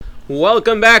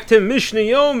Welcome back to Mishnah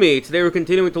Yomi. Today we're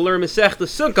continuing to learn Masechta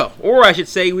Sukkah, or I should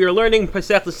say we are learning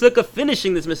Masechta Sukkah,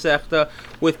 finishing this Masechta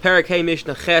with Perek Hey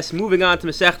Mishnah Ches, moving on to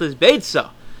Masechta's Beitzah,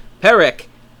 Perek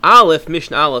Aleph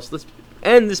Mishnah Aleph. Let's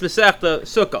end this Masechta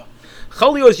Sukkah.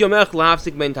 Cholios Yomech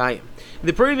Lahavsik Bentayim. In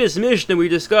the previous Mishnah, we were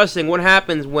discussing what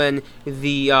happens when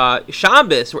the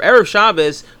Shabbos, or Erev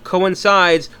Shabbos,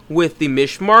 coincides with the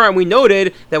Mishmar, and we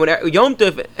noted that when Yom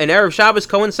Tov and Erev Shabbos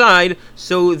coincide,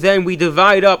 so then we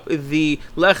divide up the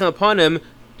Lechem Panim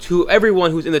to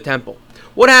everyone who's in the temple.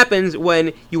 What happens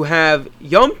when you have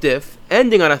Yom Tov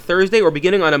ending on a Thursday or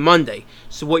beginning on a Monday?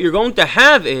 So what you're going to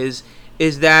have is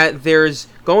that there's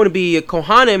going to be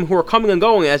Kohanim who are coming and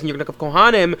going, as in you're going to have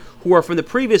Kohanim who are from the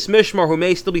previous Mishmar who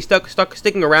may still be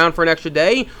sticking around for an extra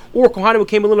day, or Kohanim who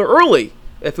came a little early,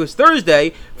 if it was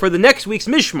Thursday, for the next week's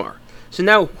Mishmar. So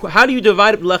now, how do you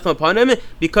divide up the Lechem Panim?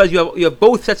 Because you have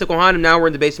both sets of Kohanim now we're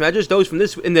in the base of Medrash, those from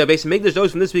this in the base of Mikdash,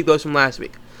 those from this week, those from last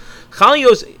week.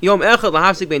 Chalios Yom Echad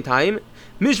Lahavsik Bentayim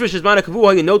Mishmash Shezman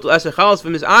HaKavu Notel Eser Chalas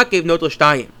V'Mizakev Notel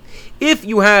Shtayim. If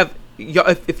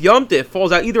Yom Tov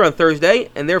falls out either on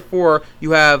Thursday, and therefore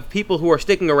you have people who are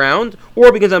sticking around,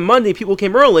 or because on Monday people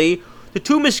came early, the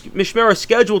two Mishmeros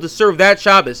scheduled to serve that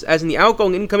Shabbos, as in the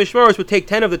outgoing and incoming Mishmeros would take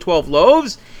 10 of the 12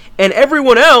 loaves, and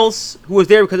everyone else who was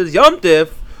there because it's Yom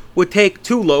Tov would take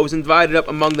 2 loaves and divide it up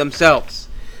among themselves.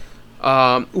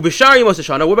 Ubishar Yemos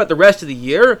Hashanah, what about the rest of the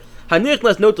year?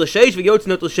 Hanichnas Notel Sheish V'Yotz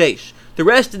Notel Sheish. The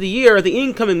rest of the year, the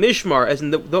incoming Mishmar, as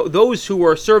in those who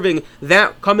were serving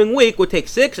that coming week, would take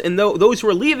 6, and those who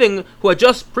were leaving, who had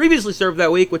just previously served that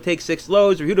week, would take 6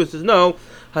 loaves. Yehuda says no.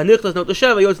 Hanichlas notel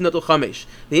sheva, yotz notel chamesh.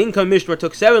 The incoming Mishmar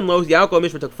took 7 loaves. The outgoing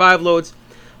Mishmar took 5 loaves.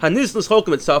 Hanislas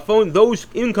cholkim et safon. Those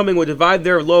incoming would divide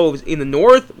their loaves in the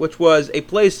north, which was a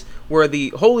place where the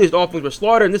holiest offerings were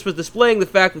slaughtered, and this was displaying the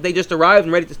fact that they just arrived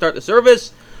and ready to start the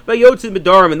service. But Yotzid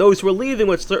B'darim, and those who were leaving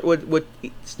would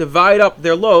divide up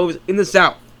their loaves in the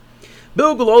south.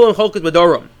 Bilga Olam Cholkas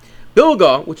B'darim.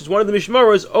 Bilga, which is one of the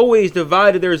Mishmaros, always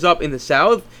divided theirs up in the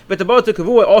south. But the Bata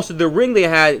Kavua, also the ring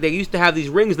they used to have these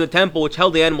rings in the temple which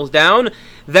held the animals down.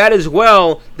 That as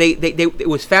well, it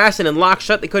was fastened and locked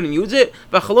shut, they couldn't use it.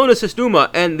 V'chalona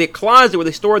Sistuma, and the closet where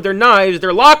they stored their knives,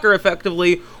 their locker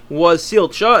effectively, was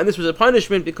sealed shut. And this was a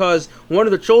punishment because one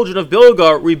of the children of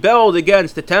Bilga rebelled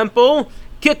against the temple,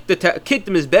 kicked the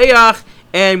Mizbeach,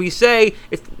 and we say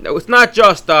it's not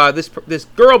just this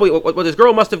girl, but what this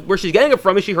girl must have, where she's getting it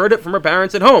from is she heard it from her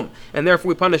parents at home, and therefore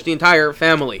we punish the entire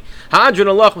family. Hadron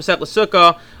Allah Masechta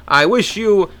Sukkah. I wish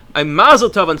you a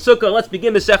Mazel Tov on Sukkah. Let's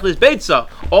begin Masechta's Beitzah,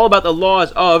 all about the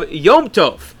laws of Yom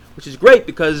Tov, which is great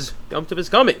because Yom Tov is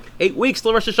coming. 8 weeks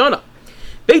till Rosh Hashanah.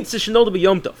 Beitzah Shenol to be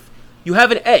Yom Tov. You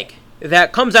have an egg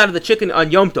that comes out of the chicken on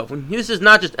Yom Tov. And this is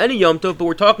not just any Yom Tov, but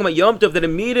we're talking about Yom Tov that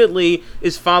immediately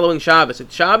is following Shabbos.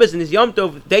 And Shabbos and his Yom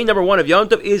Tov, day number 1 of Yom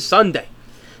Tov, is Sunday.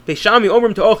 Beishami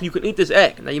Omrim to Och, you can eat this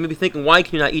egg. Now you may be thinking, why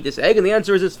can you not eat this egg? And the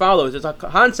answer is as follows. There's a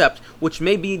concept which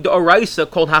may be the Oraisa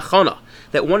called Hachana,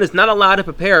 that one is not allowed to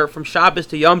prepare from Shabbos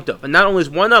to Yom Tov. And not only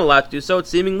is one not allowed to do so, it's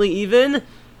seemingly even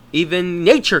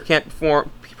nature can't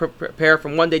prepare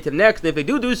from one day to the next. And if they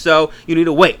do so, you need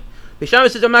to wait.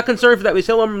 Bishama says, I'm not concerned for that.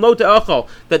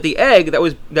 That the egg that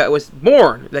was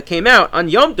born, that came out on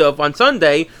Yom Tov, on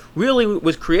Sunday, really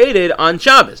was created on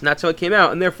Shabbos. And that's how it came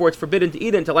out, and therefore it's forbidden to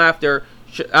eat it until after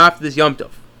this Yom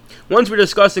Tov. Once we're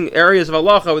discussing areas of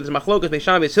halacha with this machlokas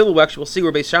Beishami Silu, actually we'll see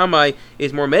where Beishamai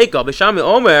is more makeup. Beishami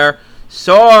Omer,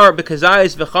 Sar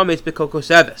bekazayis v'chametz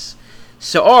bekokoseves.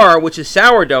 Sa'ar, which is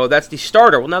sourdough, that's the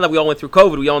starter. Well, now that we all went through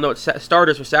COVID, we all know it's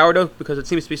starters for sourdough because it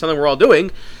seems to be something we're all doing.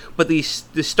 But the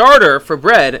starter for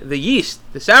bread, the yeast,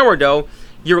 the sourdough,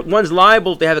 one's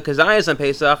liable if they have a kazayas on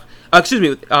Pesach. A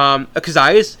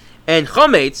kazayas, and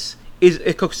chametz is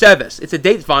a kokseves. It's a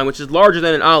date vine which is larger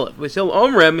than an olive. Vasil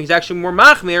omrim, he's actually more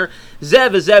machmir.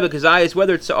 Zev is zev a kazayas,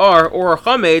 whether it's sa'ar or a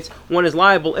chametz, one is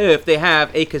liable if they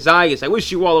have a kazayas. I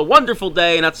wish you all a wonderful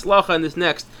day and atzlacha in this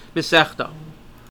next Masechta.